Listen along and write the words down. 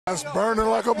That's burning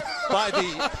like a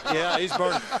he's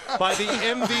burning by the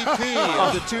MVP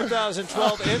of the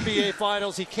 2012 NBA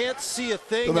Finals. He can't see a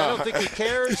thing. I don't think he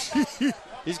cares.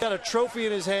 He's got a trophy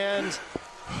in his hand.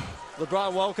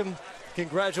 LeBron, welcome.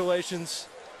 Congratulations.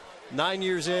 9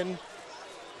 years in.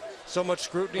 So much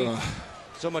scrutiny,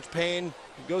 so much pain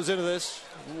goes into this.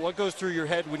 What goes through your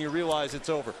head when you realize it's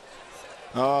over?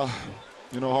 Hard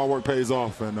work pays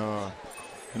off, and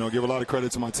give a lot of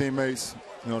credit to my teammates,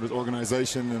 this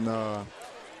organization,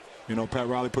 and Pat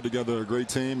Riley put together a great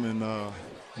team,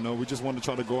 and we just wanted to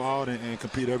try to go out and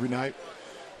compete every night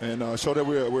and show that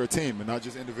we're a team and not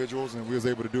just individuals, and we was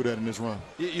able to do that in this run.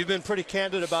 You've been pretty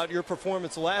candid about your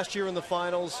performance last year in the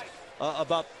finals,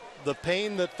 about the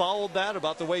pain that followed that,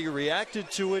 about the way you reacted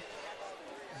to it.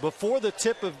 Before the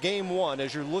tip of game one,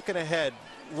 as you're looking ahead,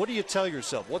 what do you tell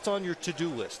yourself? What's on your to-do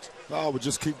list? I would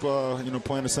just keep,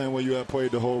 playing the same way you had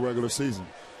played the whole regular season.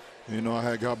 I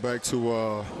had got back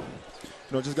to,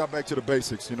 just got back to the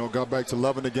basics. Got back to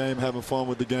loving the game, having fun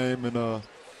with the game, and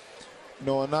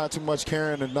not too much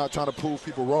caring and not trying to prove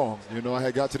people wrong. I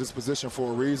had got to this position for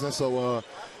a reason, so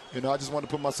I just wanted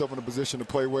to put myself in a position to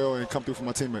play well and come through for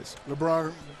my teammates.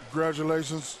 LeBron,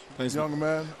 congratulations, thanks, young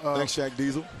man. Thanks, Shaq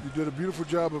Diesel. You did a beautiful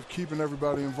job of keeping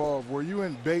everybody involved. Were you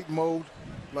in bait mode,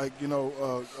 like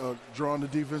drawing the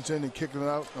defense in and kicking it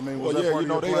out? I mean, was that part of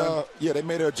your plan? They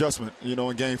made an adjustment,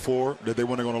 in Game 4 that they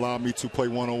weren't going to allow me to play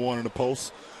one-on-one in the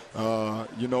post. I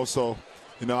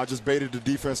just baited the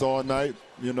defense all night,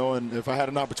 and if I had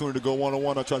an opportunity to go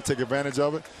one-on-one, I tried to take advantage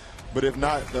of it. But if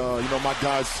not, my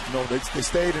guys, they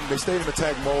stayed in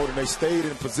attack mode, and they stayed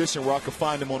in position where I could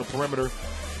find them on the perimeter.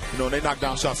 And they knocked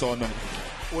down shots all night.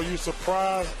 Were you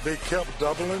surprised they kept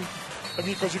doubling? I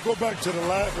mean, because you go back to the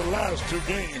last two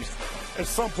games, at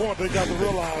some point they got to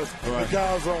realize the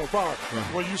guys are on fire.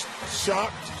 Right. Were you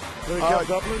shocked that they kept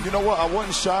doubling? You know what? I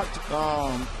wasn't shocked,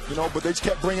 but they just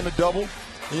kept bringing the double.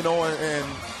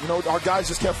 Our guys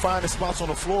just kept finding spots on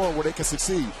the floor where they can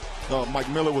succeed. Mike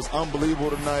Miller was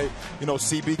unbelievable tonight.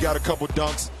 CB got a couple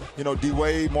dunks.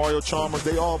 D-Wade, Mario Chalmers,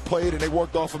 they all played and they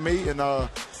worked off of me. And, I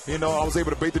was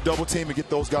able to bait the double team and get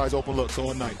those guys open looks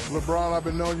all night. LeBron, I've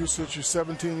been knowing you since you're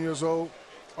 17 years old.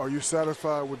 Are you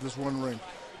satisfied with this one ring?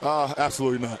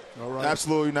 Absolutely not. All right.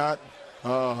 Absolutely not.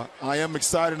 I am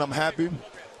excited. I'm happy.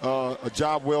 A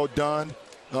job well done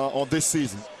on this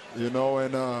season.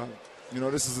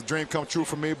 This is a dream come true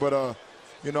for me, but,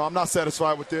 I'm not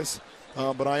satisfied with this.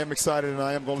 But I am excited, and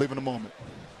I am going to leave in a moment.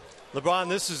 LeBron,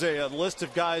 this is a list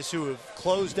of guys who have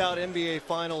closed out NBA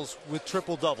Finals with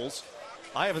triple-doubles.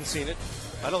 I haven't seen it.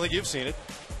 I don't think you've seen it.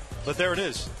 But there it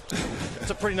is. It's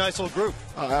a pretty nice little group.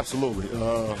 Absolutely.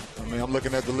 I'm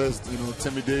looking at the list,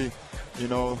 Timmy D,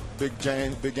 Big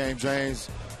Game James,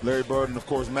 Larry Bird, and, of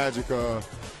course, Magic.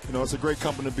 It's a great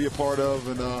company to be a part of,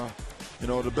 and,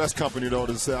 the best company, though,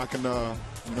 to say I can,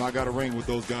 I got a ring with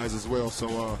those guys as well.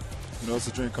 So, it's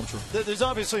a dream come true. There's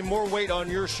obviously more weight on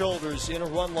your shoulders in a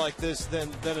run like this than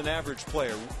an average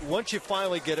player. Once you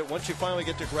finally get it, once you finally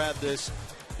get to grab this,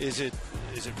 is it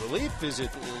relief? Is it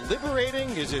liberating?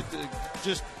 Is it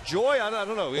just joy? I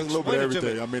don't know. It's a little bit of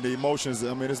everything. The emotions,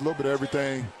 it's a little bit of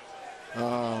everything.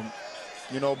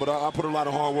 But I put a lot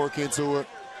of hard work into it.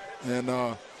 And,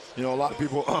 a lot of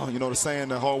people, the saying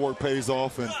that hard work pays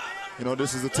off. And,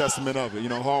 this is a testament of it.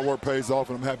 Hard work pays off,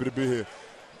 and I'm happy to be here.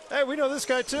 Hey, we know this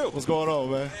guy, too. What's going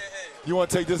on, man? You want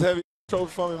to take this heavy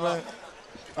trophy from me, man?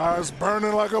 It's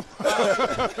burning like a...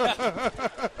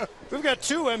 We've got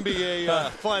two NBA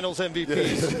Finals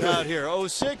MVPs out here.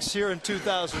 06 here in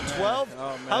 2012.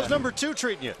 Oh, how's number 2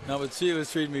 treating you? Number 2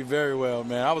 is treating me very well,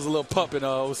 man. I was a little pup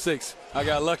in 06. I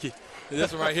got lucky.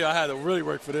 This one right here, I had to really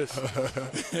work for this.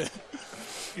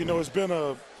 It's been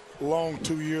a long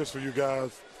 2 years for you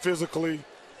guys. Physically,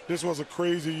 this was a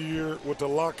crazy year with the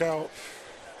lockout.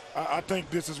 I think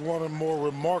this is one of the more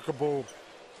remarkable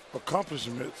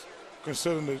accomplishments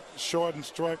considering the short and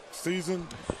strike season.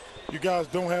 You guys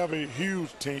don't have a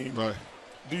huge team. Right.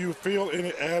 Do you feel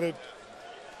any added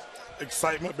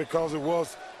excitement because it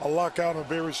was a lockout in a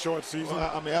very short season?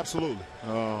 Well, absolutely.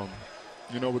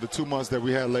 With the 2 months that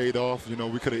we had laid off,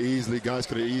 guys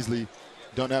could have easily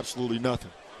done absolutely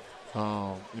nothing.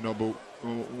 But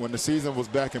when the season was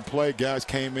back in play, guys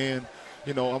came in.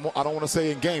 I don't want to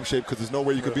say in game shape because there's no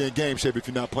way you could be in game shape if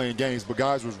you're not playing games. But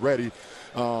guys was ready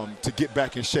to get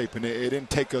back in shape, and it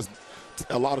didn't take us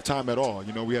a lot of time at all.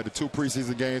 We had the 2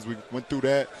 preseason games. We went through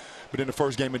that. But in the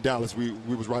first game in Dallas, we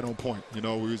was right on point. We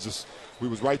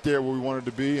was right there where we wanted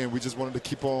to be, and we just wanted to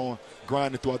keep on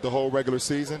grinding throughout the whole regular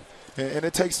season. And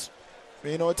it takes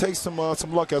some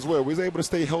luck as well. We was able to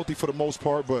stay healthy for the most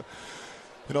part, but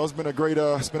you know, it's been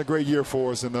a great year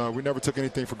for us, and we never took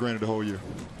anything for granted the whole year.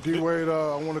 D-Wade,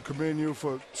 I want to commend you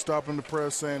for stopping the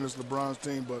press, saying it's LeBron's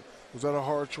team, but was that a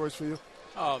hard choice for you?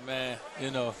 Oh, man,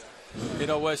 you know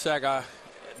what, Shaq,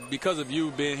 because of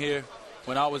you being here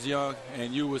when I was young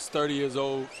and you was 30 years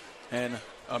old and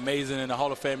amazing and a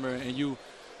Hall of Famer, and you,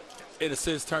 in a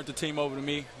sense, turned the team over to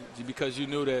me because you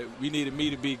knew that we needed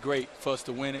me to be great for us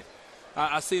to win it.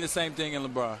 I see the same thing in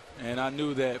LeBron, and I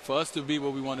knew that for us to be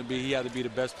what we want to be, he had to be the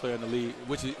best player in the league,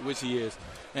 which he is.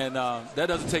 And that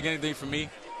doesn't take anything from me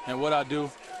and what I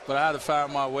do, but I had to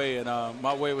find my way, and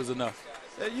my way was enough.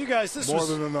 You guys, this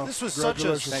was such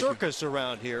a circus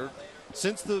around here.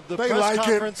 Since the they press like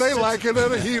conference, it. They like it. They're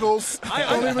the Heatles.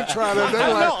 Don't even try that.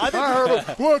 I heard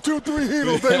them. 1, 2, 3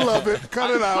 Heatles. They love it.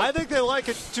 Cut it out. I think they like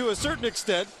it to a certain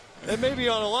extent. And maybe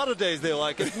on a lot of days they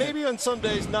like it. Maybe on some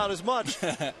days not as much.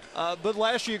 But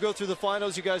last year you go through the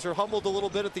finals. You guys are humbled a little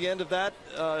bit at the end of that.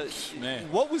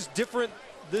 What was different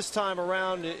this time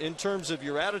around in terms of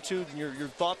your attitude and your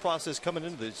thought process coming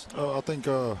into this? I think,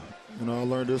 I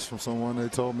learned this from someone. They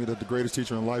told me that the greatest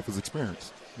teacher in life is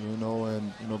experience.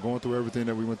 Going through everything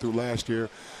that we went through last year,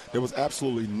 there was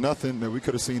absolutely nothing that we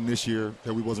could have seen this year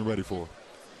that we wasn't ready for.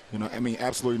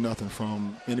 Absolutely nothing,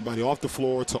 from anybody off the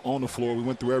floor to on the floor. We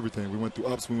went through everything. We went through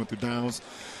ups, we went through downs.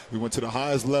 We went to the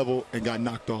highest level and got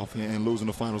knocked off and losing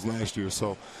the finals last year.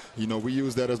 So, we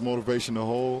used that as motivation the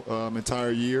whole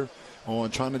entire year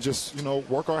on trying to just,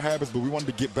 work our habits, but we wanted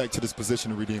to get back to this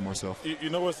position and redeem ourselves. You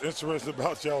know what's interesting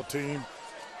about y'all team?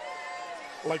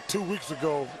 Like 2 weeks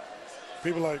ago,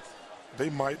 people like, they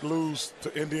might lose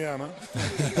to Indiana.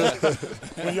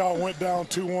 When y'all went down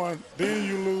 2-1, then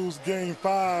you lose game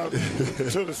 5 to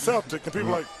the Celtics. And people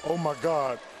are like, oh, my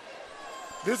God.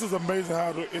 This is amazing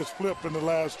how it's flipped in the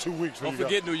last 2 weeks. Don't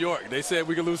forget New York. They said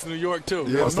we could lose to New York, too.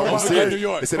 Yeah, don't forget New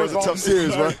York. They said it was a tough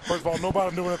series, right? First of all,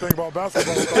 nobody knew anything about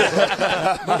basketball.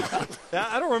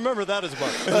 I don't remember that as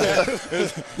much.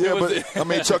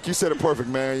 But, Chuck, you said it perfect,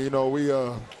 man.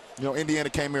 Indiana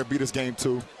came here and beat us game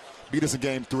 2. Beat us in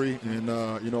game 3, and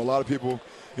a lot of people,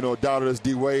 doubted us.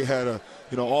 D-Wade had a,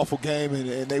 awful game,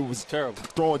 and they was terrible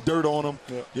throwing dirt on him,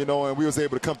 and we was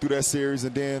able to come through that series.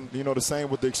 And then, the same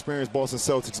with the experienced Boston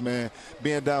Celtics, man,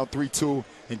 being down 3-2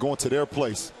 and going to their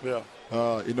place. Yeah.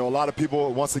 A lot of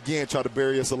people once again try to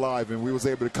bury us alive, and we was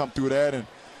able to come through that, and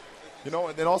and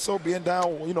then also being down,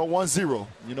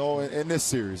 1-0, in this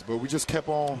series. But we just kept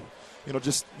on,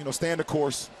 staying the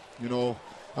course,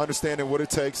 understanding what it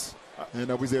takes. And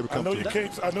we was able to come I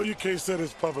know you can't say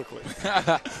this publicly.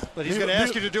 But he's going to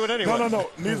ask you to do it anyway. No.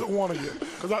 Neither one of you.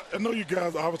 Because I know you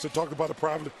guys obviously talked about it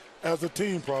privately, as a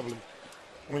team probably.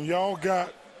 When y'all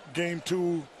got game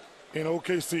 2 in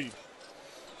OKC,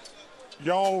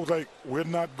 y'all was like, we're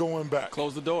not going back.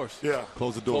 Close the doors. Yeah.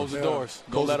 Close the doors. Close the doors.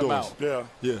 Don't let them out. Yeah.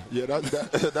 Yeah. That's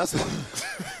that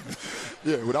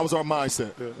was our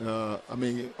mindset. Yeah.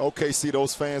 OKC,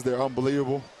 those fans, they're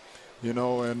unbelievable.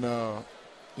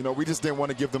 We just didn't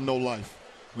want to give them no life.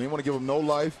 We didn't want to give them no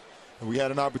life. And we had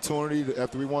an opportunity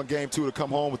after we won game 2 to come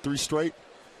home with 3 straight.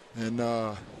 And,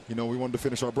 we wanted to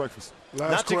finish our breakfast.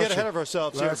 Not to get ahead of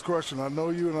ourselves here. Last question. I know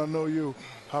you and I know you.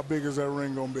 How big is that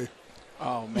ring going to be?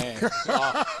 Oh, man.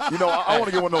 I want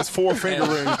to get one of those 4-finger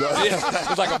rings. Yeah,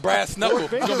 it's like a brass knuckle.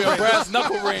 It's going to be a brass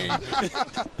knuckle ring.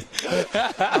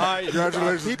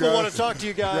 Congratulations, people guys. want to talk to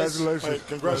you guys. Congratulations.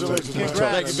 Congratulations.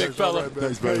 Thank you, big fella.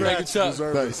 Thanks, baby. Thank you, Chuck.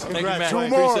 Thanks. Thank you, man. 2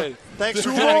 more. Appreciate it. Thanks for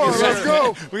 2 joining more. us. Let's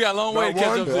go. We got a long way to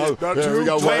catch up to. We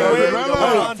got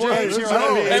LeBron James here on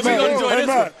NBA. Hey, we gonna enjoy this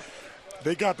one.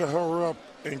 They got to hurry up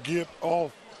and get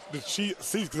off the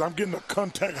seats because I'm getting a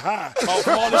contact high. Oh,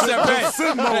 from all the champagne.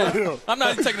 Sitting over here. I'm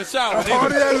not even taking a shower.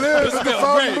 Party at Liz at the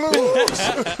Fountain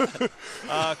Blue.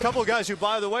 A couple of guys who,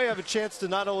 by the way, have a chance to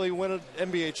not only win an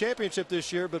NBA championship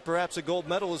this year, but perhaps a gold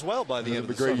medal as well by the end of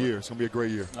the summer. It's going to be a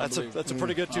great year. That's a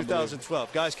pretty good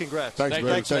 2012. Guys, congrats.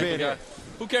 Thanks for being here.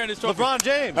 Who carrying this trophy? LeBron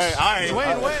James. Hey,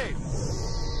 Dwyane Wade.